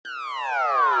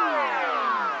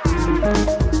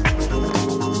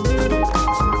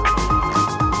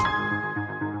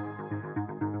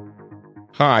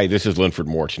Hi, this is Linford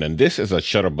Morton, and this is a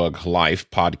Shutterbug Life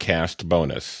podcast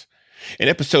bonus. In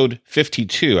episode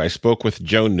 52, I spoke with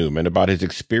Joe Newman about his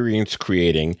experience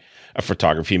creating a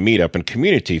photography meetup and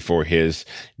community for his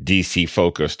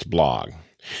DC-focused blog.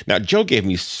 Now, Joe gave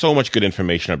me so much good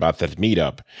information about that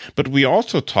meetup, but we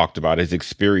also talked about his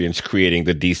experience creating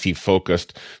the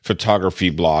DC-focused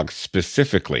photography blog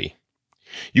specifically.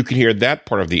 You can hear that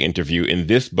part of the interview in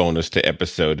this bonus to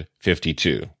episode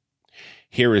 52.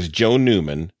 Here is Joe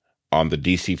Newman on the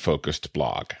DC-focused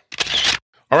blog.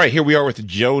 All right, here we are with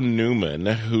Joe Newman,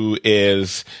 who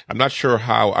is, I'm not sure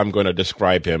how I'm going to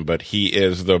describe him, but he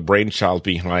is the brainchild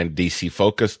behind DC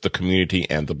Focus, the community,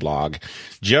 and the blog.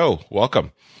 Joe,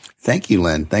 welcome. Thank you,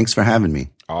 Len. Thanks for having me.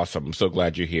 Awesome. I'm so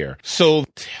glad you're here. So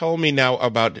tell me now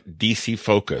about DC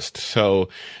Focused. So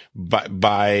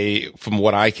from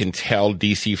what I can tell,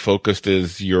 DC Focused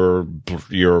is your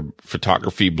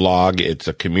photography blog. It's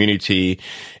a community.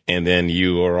 And then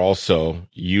you are also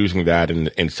using that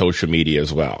in social media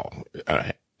as well.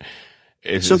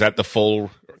 Is that the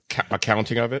full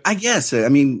accounting of it? I guess. I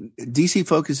mean, DC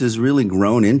Focus has really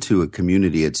grown into a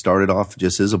community. It started off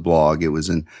just as a blog. It was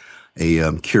a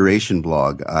curation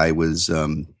blog. I was,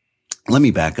 let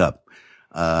me back up.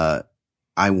 I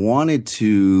wanted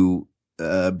to,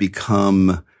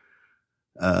 become,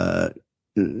 not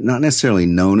necessarily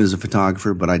known as a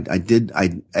photographer, but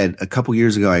a couple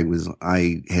years ago,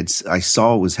 I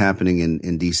saw what was happening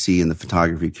in DC in the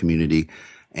photography community,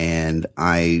 and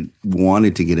I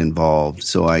wanted to get involved.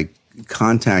 So I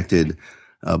contacted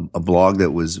a blog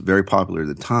that was very popular at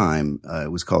the time. It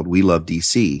was called We Love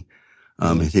DC.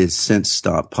 It has since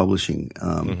stopped publishing.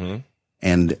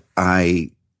 And I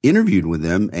interviewed with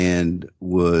them and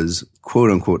was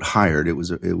quote unquote hired. It was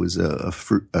a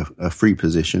free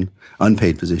position,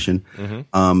 unpaid position,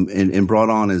 and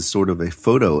brought on as sort of a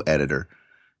photo editor.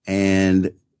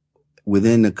 And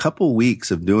within a couple weeks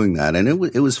of doing that, and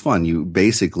it was fun.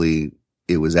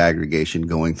 It was aggregation,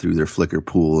 going through their Flickr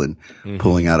pool and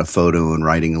pulling out a photo and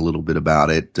writing a little bit about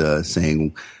it,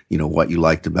 saying, what you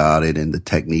liked about it and the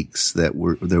techniques that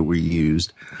were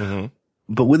used.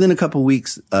 But within a couple of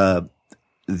weeks,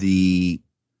 the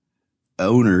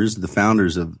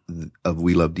founders of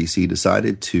We Love DC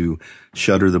decided to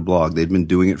shutter the blog. They'd been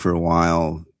doing it for a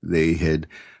while.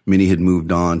 Many had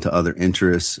moved on to other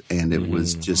interests, and it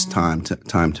was just time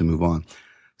to move on.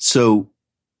 So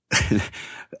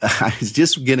I was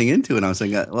just getting into it. I was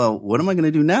saying, well, what am I going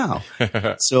to do now?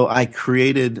 So I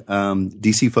created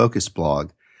DC Focus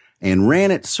blog and ran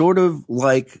it sort of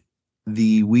like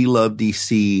the We Love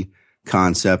DC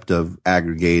concept of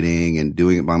aggregating and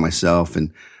doing it by myself.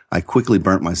 And I quickly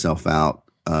burnt myself out.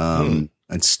 I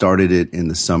started it in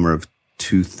the summer of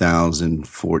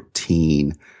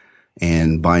 2014.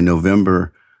 And by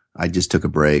November, I just took a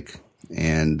break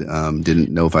and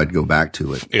didn't know if I'd go back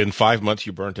to it. In 5 months,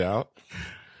 you burnt out?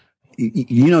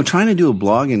 Trying to do a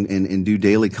blog and do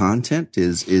daily content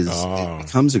it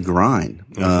becomes a grind.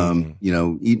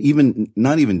 Even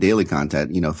not even daily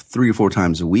content, 3 or 4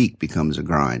 times a week becomes a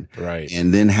grind. Right.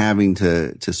 And then having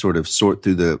to sort of sort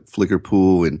through the Flickr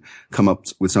pool and come up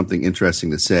with something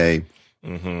interesting to say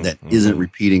that isn't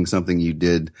repeating something you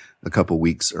did a couple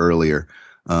weeks earlier.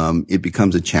 It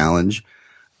becomes a challenge.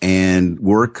 And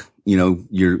work,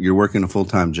 you're working a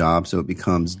full-time job, so it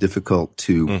becomes difficult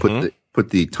to put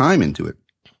the time into it.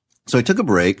 So I took a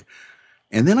break,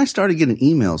 and then I started getting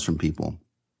emails from people.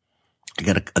 I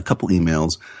got a couple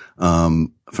emails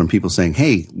from people saying,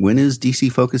 "Hey, when is DC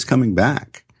Focus coming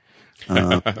back?"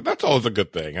 That's always a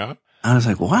good thing, huh? I was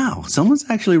like, "Wow, someone's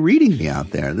actually reading me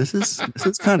out there. This is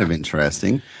kind of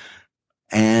interesting."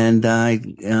 And I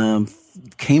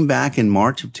came back in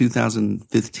March of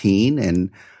 2015 and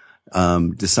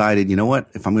decided, you know what?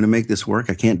 If I'm going to make this work,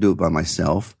 I can't do it by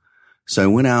myself. So I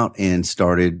went out and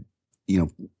started,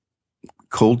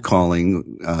 cold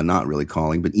calling, not really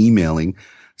calling, but emailing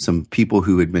some people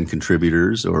who had been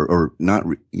contributors or not,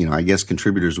 I guess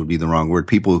contributors would be the wrong word,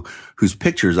 people whose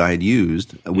pictures I had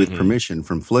used with permission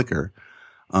from Flickr,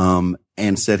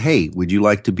 and said, "Hey, would you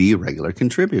like to be a regular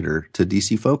contributor to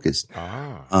DC Focus?"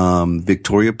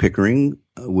 Victoria Pickering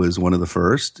was one of the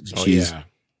first. She's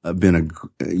been a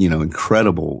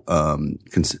incredible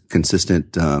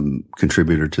consistent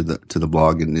contributor to the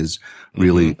blog and is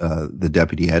really the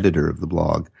deputy editor of the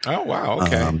blog. Oh wow,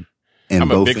 okay. And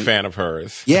I'm a big fan of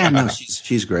hers. Yeah, no,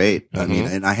 she's great. I mean,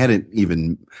 and I hadn't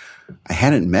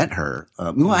met her.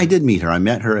 Well, I did meet her. I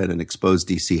met her at an Exposed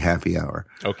DC happy hour.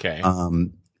 Okay. I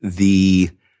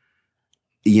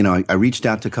reached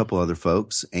out to a couple other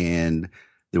folks, and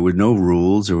There were no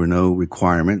rules. There were no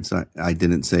requirements. I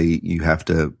didn't say you have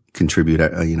to contribute,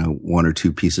 one or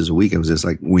two pieces a week. It was just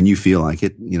like, when you feel like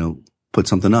it, put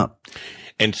something up.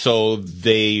 And so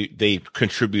they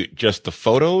contribute just the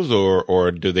photos,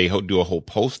 or do they do a whole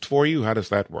post for you? How does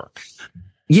that work?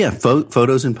 Yeah,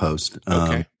 photos and post.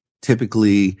 Okay.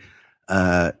 Typically,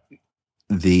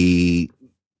 they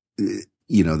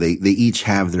each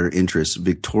have their interests.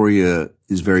 Victoria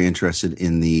is very interested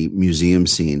in the museum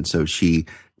scene, so she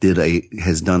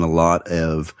has done a lot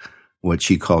of what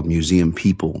she called museum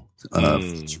people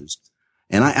features.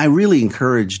 And I really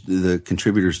encouraged the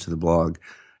contributors to the blog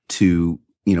to,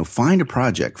 find a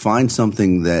project, find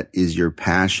something that is your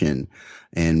passion,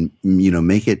 and,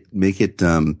 make it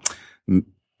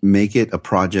a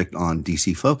project on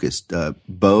DC focused.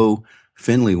 Bo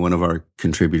Finley, one of our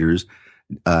contributors,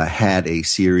 had a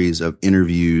series of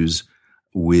interviews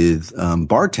with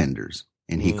bartenders,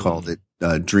 and he called it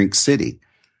Drink City.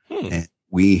 And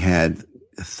we had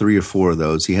 3 or 4 of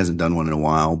those. He hasn't done one in a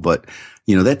while, but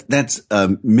that's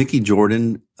Mickey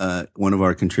Jordan, one of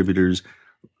our contributors.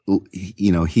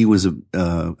 He was a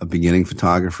beginning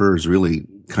photographer, has really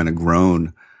kind of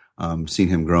grown. Seen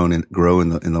him grow in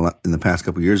the past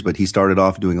couple of years, but he started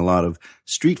off doing a lot of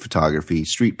street photography,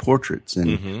 street portraits,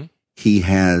 and he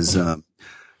has,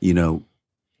 he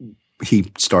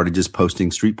started just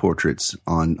posting street portraits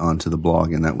onto the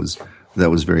blog, and that was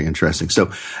very interesting.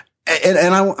 So,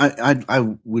 and I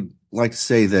would like to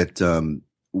say that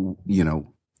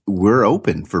we're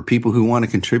open for people who want to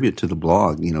contribute to the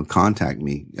blog. Contact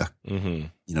me.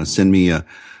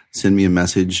 Send me a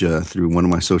message through one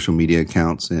of my social media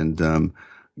accounts, and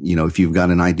if you've got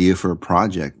an idea for a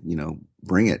project,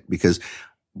 bring it, because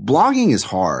blogging is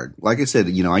hard. Like I said,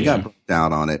 I got booked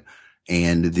out on it,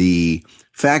 and the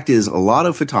fact is, a lot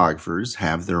of photographers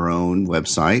have their own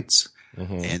websites,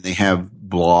 and they have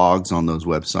blogs on those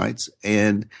websites,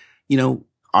 and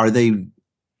are they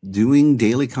doing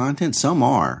daily content? Some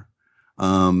are,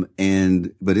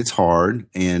 but it's hard,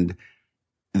 and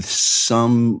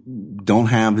some don't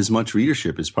have as much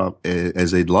readership as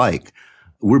they'd like.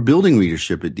 We're building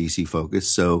readership at DC Focus.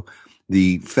 So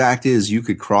the fact is, you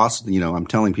could I'm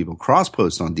telling people, cross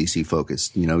post on DC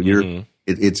Focus.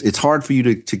 It's hard for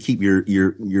you to keep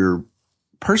your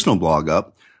personal blog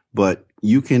up, but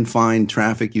you can find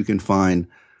traffic. You can find,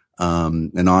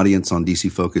 an audience on DC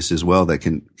Focus as well that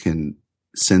can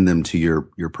send them to your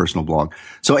personal blog.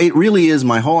 So it really is,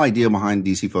 my whole idea behind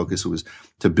DC Focus was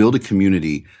to build a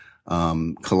community,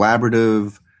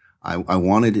 collaborative. I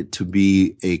wanted it to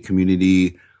be a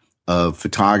community of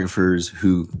photographers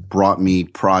who brought me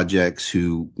projects,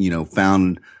 who,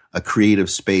 found a creative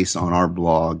space on our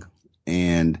blog,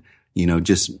 and,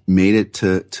 just made it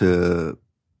to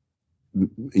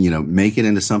make it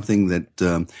into something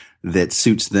that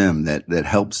suits them, that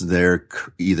helps their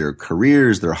either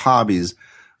careers, their hobbies,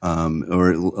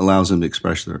 or it allows them to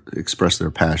express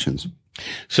their passions.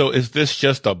 So is this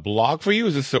just a blog for you?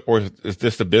 Or is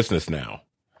this a business now?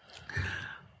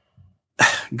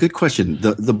 Good question.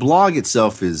 The blog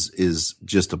itself is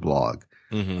just a blog.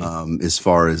 As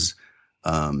far as,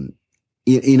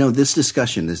 this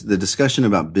discussion, the discussion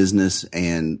about business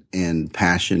and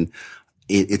passion,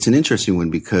 it's an interesting one,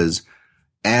 because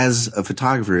as a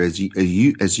photographer, as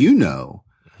you know,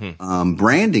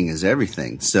 branding is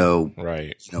everything. So,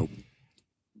 right.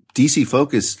 DC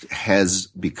Focus has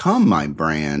become my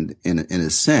brand in a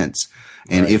sense.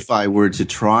 And if I were to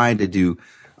try to do,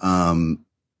 a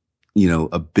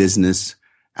business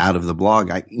out of the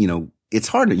blog, it's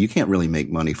hard. You can't really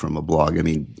make money from a blog. I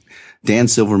mean, Dan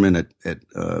Silverman at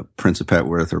Prince of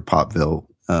Petworth or Popville,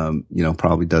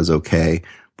 probably does okay,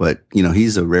 but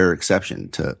he's a rare exception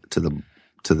to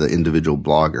the individual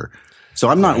blogger. So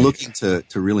I'm not looking to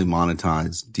really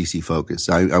monetize DC Focus.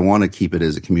 I want to keep it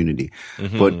as a community,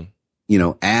 but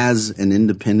as an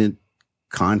independent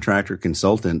contractor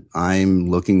consultant, I'm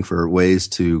looking for ways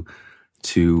to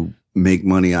make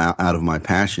money out of my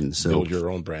passion. So build your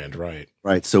own brand, right?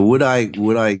 Right. So would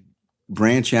I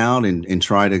branch out and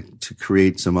try to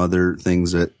create some other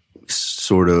things that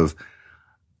sort of,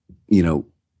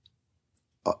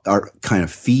 are kind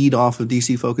of feed off of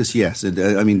DC Focus? Yes.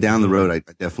 Down the road, I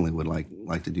definitely would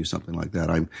like to do something like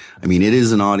that. It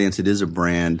is an audience. It is a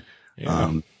brand.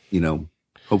 Yeah.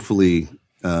 Hopefully,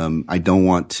 I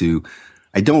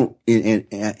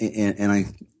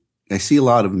see a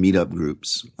lot of meetup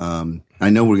groups. I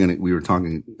know we were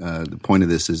talking, the point of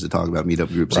this is to talk about meetup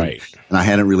groups. Right. And I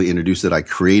hadn't really introduced that I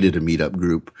created a meetup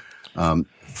group.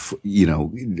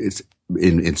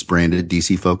 It's branded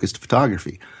DC Focused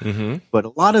Photography. But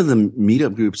a lot of the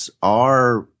meetup groups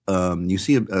are, you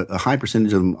see a high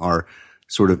percentage of them are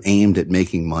sort of aimed at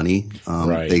making money.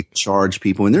 Right. They charge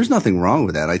people, and there's nothing wrong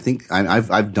with that. I think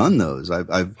I've done those.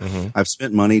 I've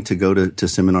spent money to go to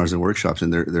seminars and workshops,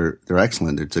 and they're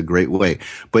excellent. It's a great way,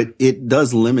 but it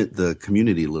does limit the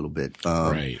community a little bit.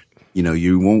 Right.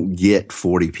 You won't get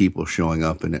 40 people showing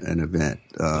up in an event.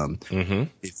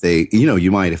 If they,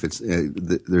 you might, if it's,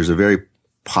 there's a very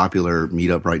popular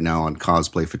meetup right now on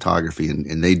cosplay photography,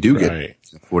 and they do get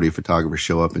 40 photographers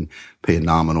show up and pay a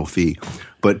nominal fee.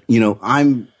 But,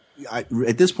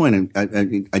 at this point,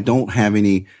 I don't have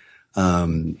any,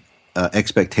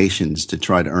 expectations to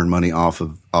try to earn money off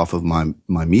of my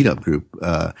meetup group.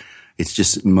 It's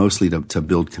just mostly to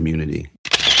build community.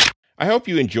 I hope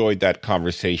you enjoyed that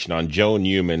conversation on Joe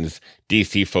Newman's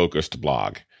DC Focused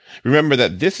blog. Remember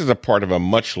that this is a part of a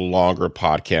much longer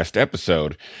podcast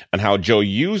episode on how Joe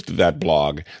used that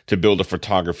blog to build a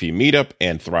photography meetup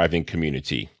and thriving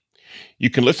community.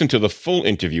 You can listen to the full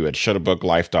interview at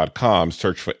shutterbuglife.com,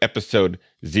 search for episode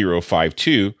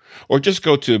 052, or just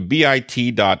go to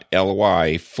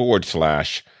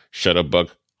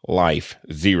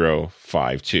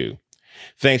bit.ly/shutterbuglife052.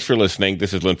 Thanks for listening.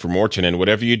 This is Linford Morton, and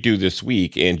whatever you do this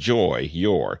week, enjoy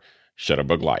your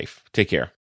Shutterbug life. Take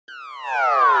care.